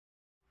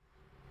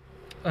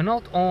A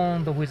note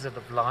on The Wizard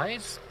of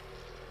Lies,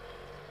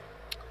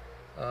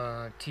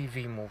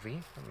 TV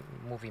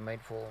movie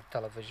made for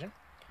television,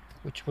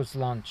 which was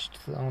launched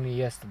only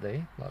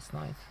yesterday, last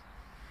night,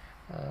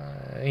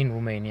 in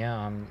Romania.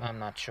 I'm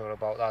not sure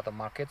about other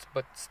markets,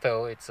 but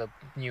still, it's a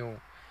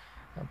new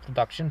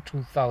production,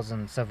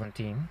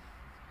 2017.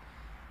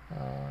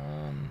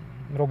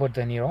 Robert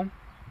De Niro,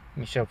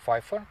 Michelle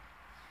Pfeiffer.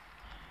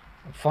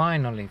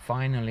 Finally,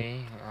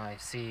 I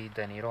see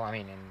De Niro. I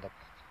mean, in the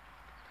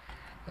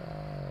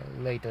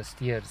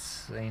latest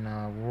years, in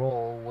a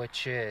role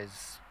which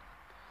is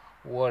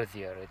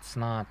worthier. It's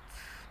not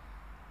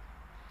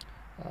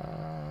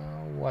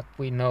what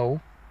we know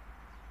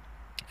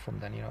from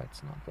De Niro.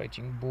 It's not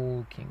Raging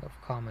Bull, King of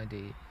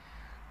Comedy,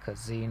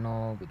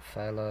 Casino,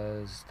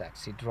 Goodfellas,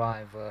 Taxi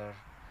Driver,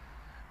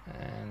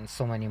 and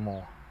so many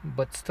more.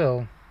 But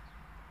still,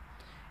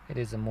 it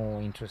is a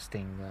more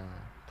interesting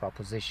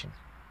proposition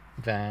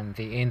than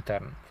The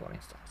Intern, for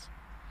instance.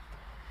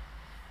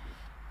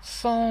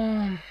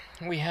 So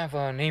we have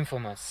an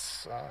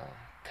infamous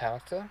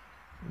character,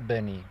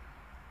 Benny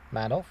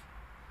Madoff,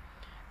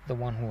 the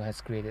one who has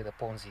created a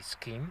Ponzi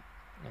scheme,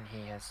 and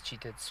he has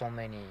cheated so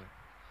many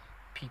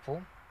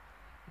people,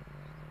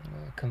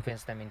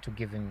 convinced them into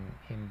giving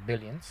him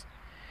billions.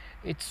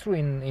 It's true,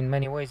 in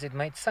many ways it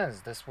made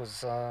sense. This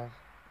was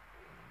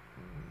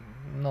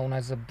known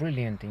as a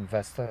brilliant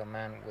investor, a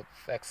man with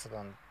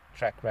excellent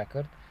track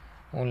record.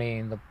 Only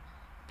in the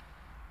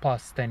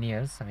past 10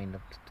 years, I mean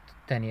the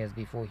 10 years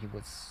before he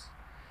was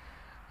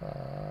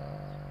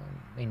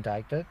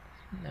indicted,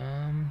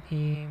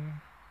 he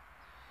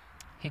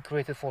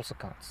created false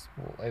accounts.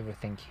 Well,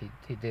 everything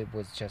he did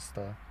was just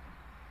a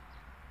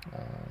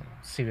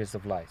series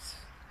of lies,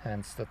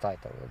 hence the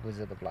title,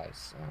 Wizard of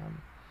Lies.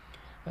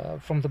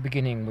 From the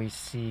beginning we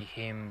see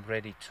him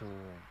ready to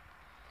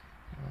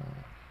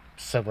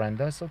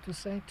surrender, so to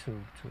say,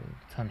 to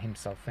turn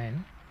himself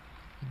in.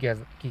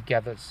 He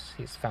gathers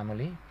his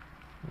family.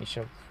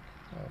 Michelle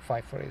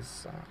Pfeiffer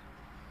is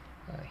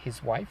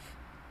his wife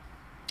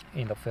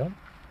in the film,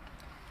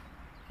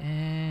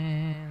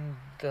 and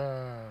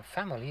the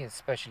family,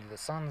 especially the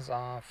sons,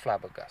 are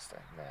flabbergasted.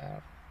 They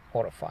are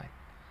horrified.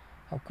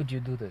 How could you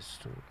do this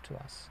to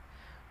us?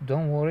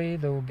 Don't worry,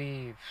 there will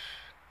be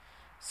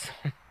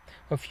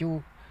a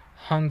few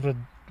hundred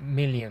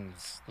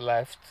millions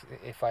left,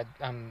 if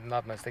I'm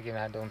not mistaken.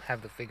 I don't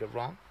have the figure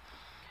wrong,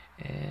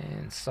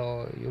 and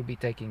so you'll be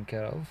taken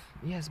care of.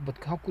 Yes,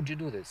 but how could you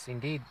do this?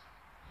 Indeed,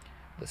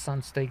 the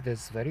sons take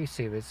this very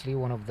seriously.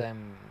 One of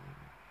them,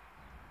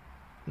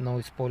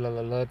 no spoiler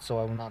alert, so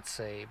I will not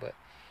say, but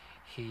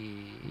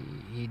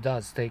he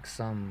does take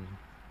some,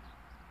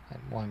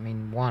 I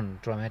mean, one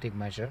dramatic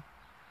measure,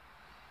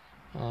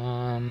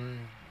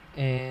 and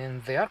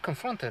they are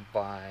confronted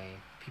by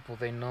people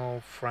they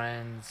know,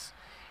 friends,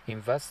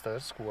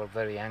 investors, who are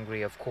very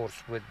angry, of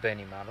course, with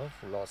Benny Madoff,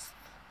 who lost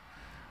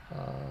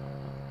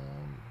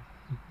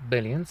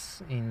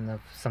billions. In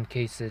some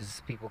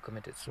cases, people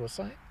committed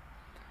suicide,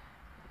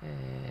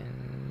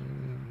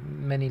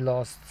 and many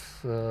lost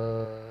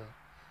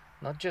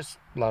not just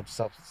large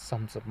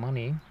sums of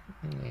money.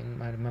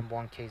 I remember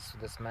one case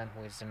of this man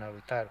who is in a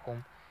retired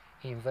home.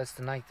 He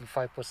invested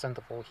 95%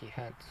 of all he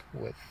had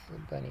with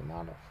Benny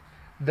Madoff.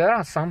 There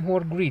are some who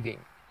are greedy.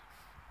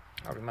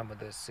 I remember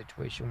this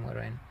situation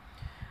wherein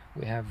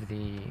we have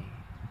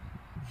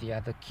the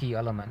other key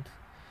element.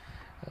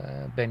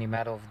 Benny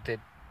Madoff did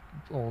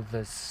all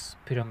this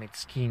pyramid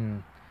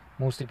scheme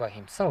mostly by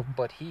himself,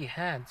 but he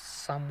had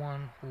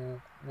someone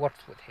who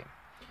worked with him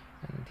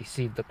and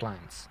deceived the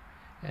clients,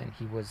 and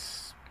he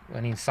was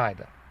an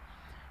insider.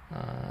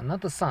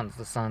 Not the sons.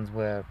 The sons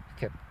were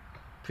kept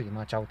pretty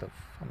much out of,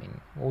 I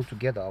mean,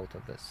 altogether out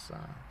of this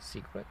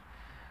secret.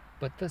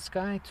 But this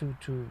guy, to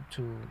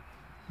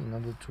in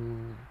order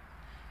to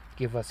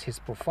give us his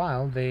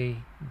profile,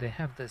 they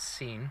have this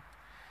scene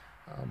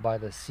by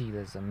the sea.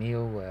 There's a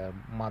meal where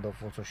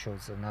Madoff also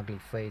shows an ugly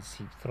face.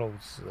 He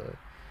throws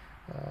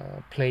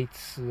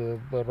plates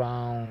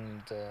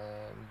around.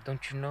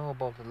 Don't you know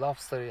about the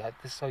lobster?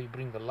 This is how you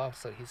bring the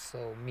lobster. He's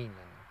so mean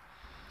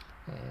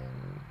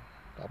and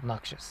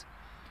obnoxious.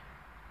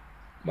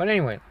 But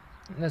anyway,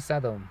 let's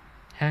add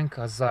Hank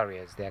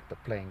Azaria is the actor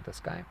playing this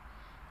guy,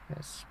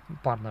 his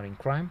partner in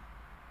crime.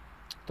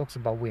 Talks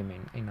about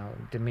women in a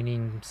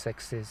demeaning,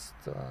 sexist,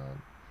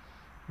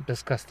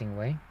 disgusting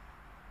way.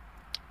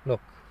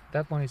 Look,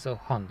 that one is a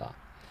Honda.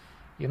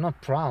 You're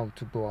not proud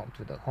to go out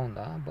with a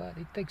Honda, but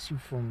it takes you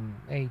from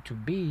A to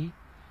B,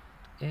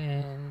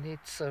 and it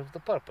serves the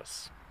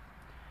purpose.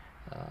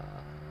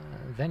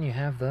 Then you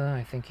have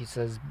I think he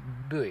says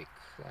Buick.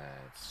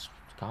 It's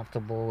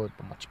comfortable,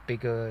 much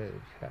bigger.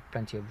 You have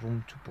plenty of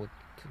room to put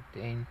it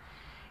in.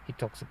 He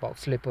talks about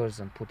slippers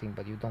and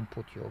but you don't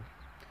put your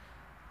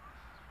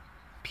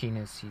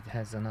penis. He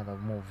has another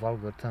more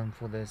vulgar term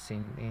for this,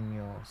 in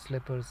your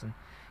slippers. And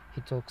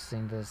he talks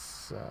in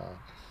this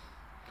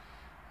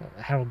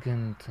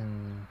arrogant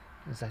and,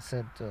 as I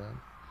said,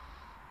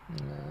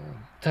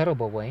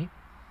 terrible way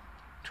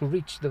to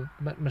reach the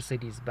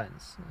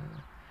Mercedes-Benz.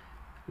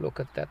 Look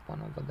at that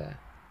one over there.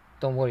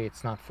 don't worry,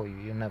 it's not for you.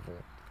 You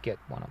never get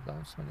one of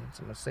those when it's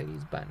a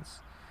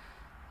Mercedes-Benz.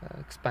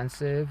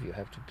 Expensive. You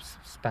have to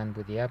spend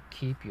with the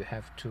upkeep. You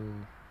have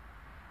to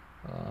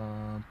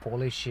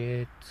polish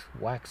it,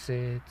 wax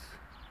it,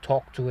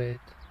 talk to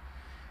it.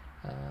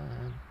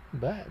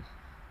 But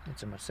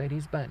it's a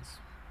Mercedes-Benz.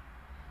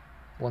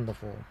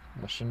 Wonderful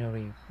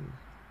machinery,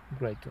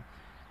 great.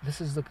 This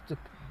is the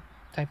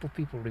type of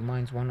people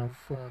reminds one of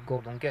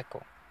Gordon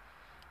Gekko,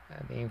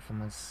 the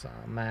infamous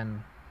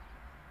man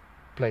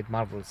played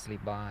marvelously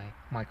by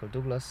Michael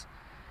Douglas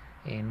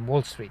in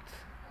Wall Street,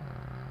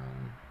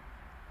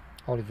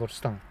 Oliver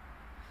Stone.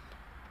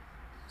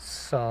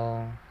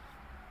 So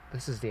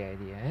this is the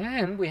idea.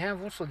 And we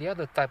have also the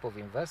other type of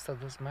investor,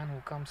 this man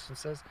who comes and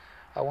says,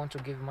 I want to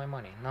give you my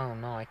money. No,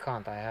 I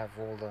can't. I have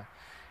all the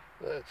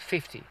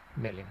 50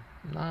 million.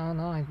 No,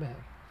 I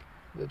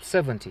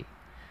 70.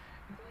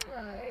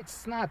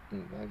 It's not,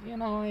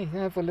 I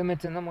have a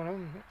limited number of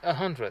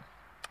 100.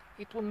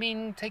 It will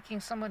mean taking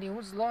somebody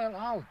who's loyal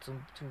out to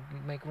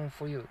make room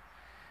for you.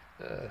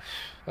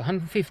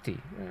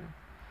 150.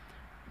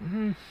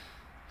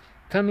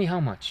 Tell me how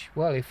much.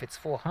 Well, if it's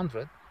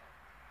 400,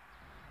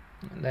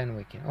 then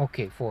we can.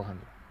 Okay,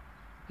 400.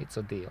 It's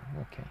a deal.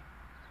 Okay.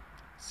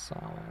 So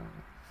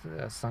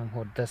they are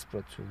somewhat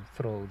desperate to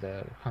throw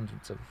their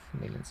hundreds of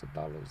millions of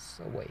dollars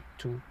away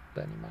to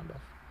Bernie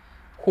Madoff,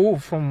 who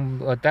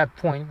from at that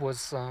point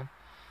was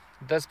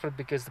desperate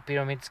because the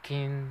pyramid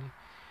scheme,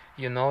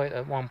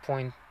 at one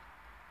point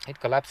it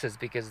collapses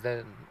because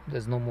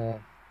there's no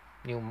more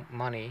new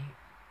money,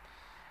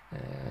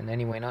 and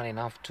anyway not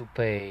enough to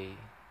pay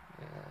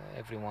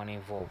everyone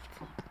involved.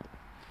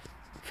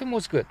 The film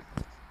was good.